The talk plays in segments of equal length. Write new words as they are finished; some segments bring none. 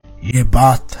ये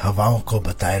बात हवाओं को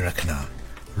बताए रखना,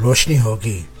 रोशनी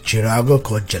होगी चिरागों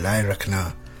को जलाए रखना,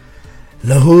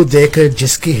 लहू देकर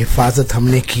जिसकी हिफाजत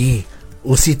हमने की,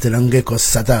 उसी तिरंगे को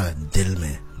सदा दिल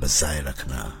में बसाए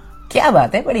रखना। क्या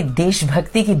बात है, बड़ी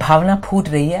देशभक्ति की भावना फूट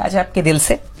रही है आज आपके दिल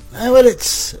से। Well,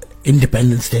 it's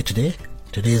Independence Day today.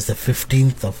 Today is the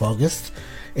 15th of August.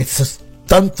 It's a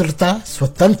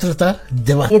स्वतंत्रता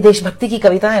दिवस। ये देशभक्ति की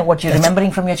कविताएं, what you're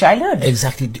remembering from your childhood?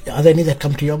 Exactly. Are there any that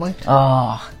come to your mind?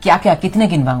 क्या कितने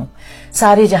गिनवाऊं?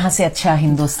 सारे जहां से अच्छा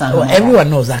Hindustan. Oh, everyone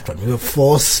knows that one. We were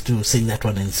forced to sing that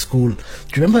one in school.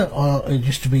 Do you remember? It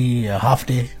used to be a half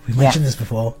day. We mentioned this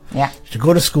before. Yeah. To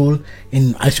go to school, I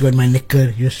used to go in my knicker.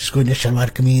 You used to go in your shalwar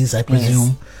kameez, I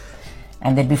presume. Yes.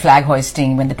 And there'd be flag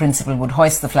hoisting when the principal would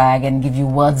hoist the flag and give you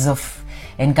words of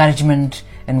encouragement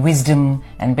and wisdom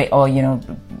and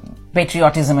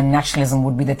patriotism and nationalism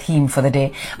would be the theme for the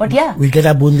day. But yeah, we'll get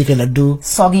our bundi ke laddu,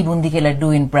 soggy bundi ke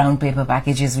laddu in brown paper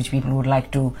packages, which people would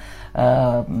like to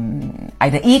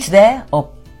either eat there or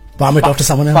palm it off to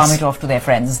someone else, palm it off to their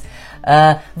friends.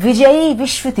 Vijayi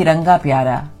Vishwa Tiranga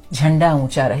Pyara, Jhanda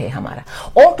Uncha Rahe Hamara.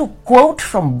 Or to quote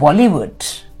from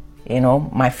Bollywood,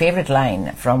 my favorite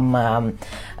line from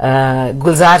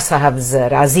Gulzar Sahab's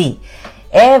Razi,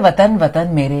 ए वतन वतन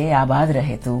मेरे आबाद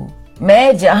रहे तू,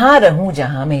 मैं जहां रहूं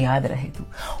जहां में याद रहे तू।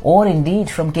 और Indeed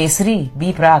from Kesari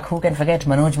B Praak, who can forget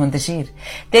Manoj Muntashir,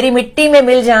 तेरी मिट्टी में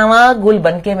मिल जावा, गुल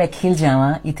बनके मैं खिल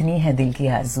जावा, इतनी है दिल की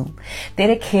आरज़ू,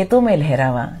 तेरे खेतों में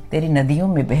लहरावा, तेरी नदियों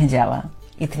में बह जावा,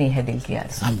 इतनी है दिल की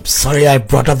आरज़ू। I'm sorry I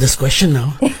brought up this question now.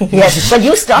 Yes, but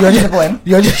you started the poem.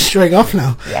 You're just showing off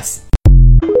now. Yes.